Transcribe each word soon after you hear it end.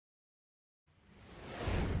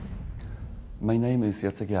My name is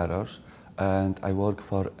Jacek and I work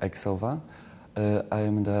for Exova. I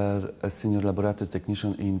am there a senior laboratory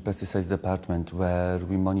technician in pesticides department where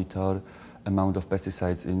we monitor amount of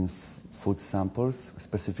pesticides in food samples,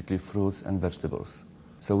 specifically fruits and vegetables.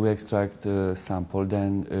 So we extract sample,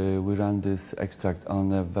 then we run this extract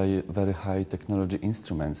on a very high technology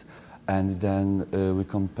instruments, and then we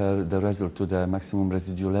compare the result to the maximum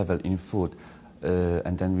residue level in food,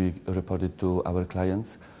 and then we report it to our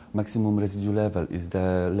clients. Maximum residue level is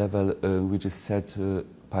the level which is set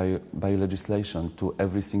by legislation to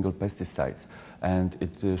every single pesticides, and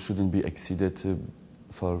it shouldn't be exceeded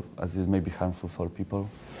as it may be harmful for people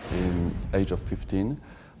in age of 15.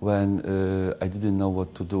 When I didn't know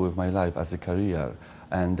what to do with my life as a career,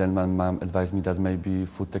 and then my mom advised me that maybe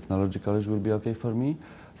food technology college will be okay for me.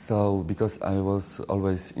 So because I was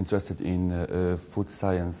always interested in food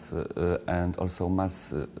science and also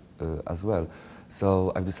maths as well,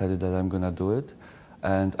 so I've decided that I'm gonna do it.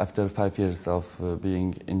 And after 5 years of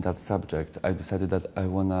being in that subject, I decided that I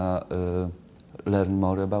wanna learn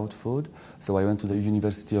more about food. So I went to the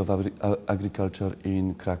University of Agriculture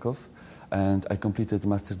in Krakow, and I completed a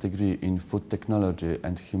master's degree in food technology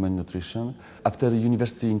and human nutrition. After the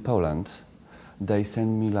university in Poland, they sent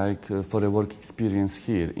me for a work experience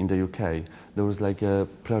here in the UK. There was a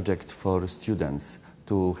project for students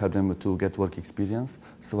to help them to get work experience.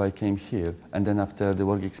 So I came here, and then after the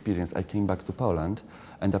work experience, I came back to Poland,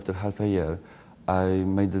 and after half a year, I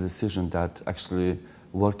made the decision that actually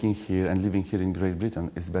working here and living here in Great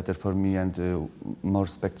Britain is better for me, and more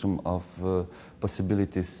spectrum of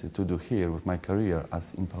possibilities to do here with my career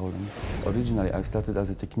as in Poland. Originally, I started as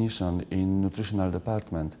a technician in nutritional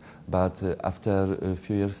department, but after a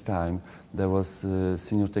few years' time, there was a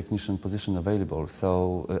senior technician position available,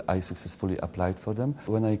 so I successfully applied for them.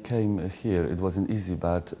 When I came here, it wasn't easy,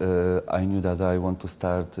 but I knew that I want to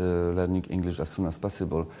start learning English as soon as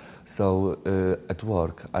possible. So at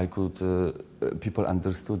work, people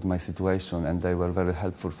understood my situation and they were very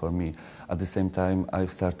helpful for me. At the same time, I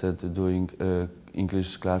started doing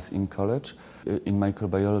English class in college, in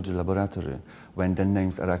microbiology laboratory, when the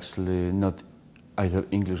names are actually not either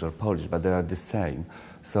English or Polish, but they are the same.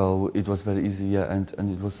 So it was very easy, yeah, and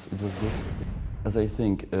it was good. As I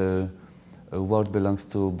think, a world belongs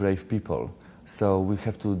to brave people. So we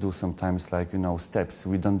have to do sometimes steps.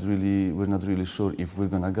 We're not really sure if we're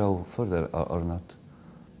gonna go further or not.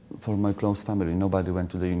 For my close family, nobody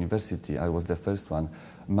went to the university. I was the first one.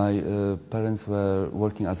 My parents were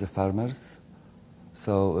working as farmers,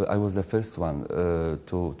 so I was the first one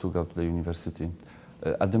to go to the university.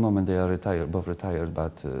 At the moment they are both retired,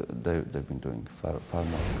 but they've been doing far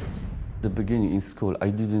more. At the beginning in school, I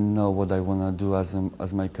didn't know what I want to do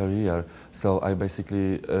as my career, so I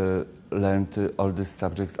basically learned all these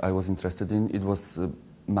subjects I was interested in. It was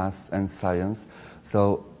maths and science,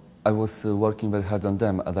 so I was working very hard on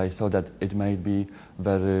them, and I thought that it might be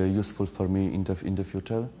very useful for me in the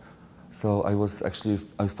future. So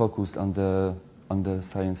I focused on the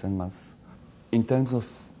science and maths. In terms of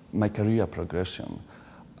my career progression,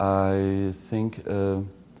 I think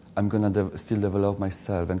I'm gonna still develop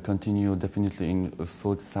myself and continue definitely in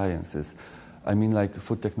food sciences. I mean,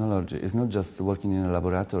 food technology is not just working in a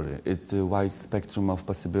laboratory. It's a wide spectrum of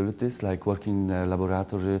possibilities, like working in a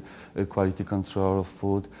laboratory, quality control of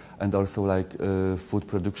food, and also food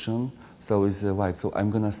production. So it's wide. So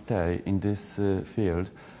I'm gonna stay in this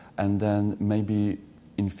field, and then maybe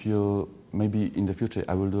in the future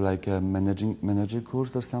I will do a manager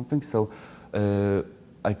course or something. So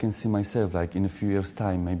I can see myself in a few years'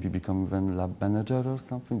 time maybe become even lab manager or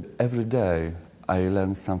something. Every day I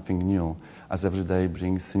learn something new, as every day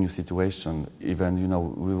brings a new situation. Even,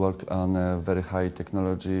 we work on very high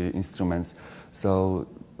technology instruments, so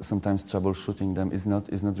sometimes troubleshooting them is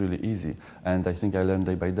not really easy. And I think I learn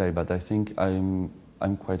day by day, but I think I'm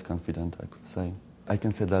quite confident, I could say. I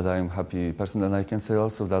can say that I'm a happy person, and I can say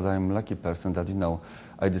also that I'm a lucky person that,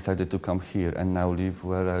 I decided to come here and now live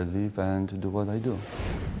where I live and do what I do.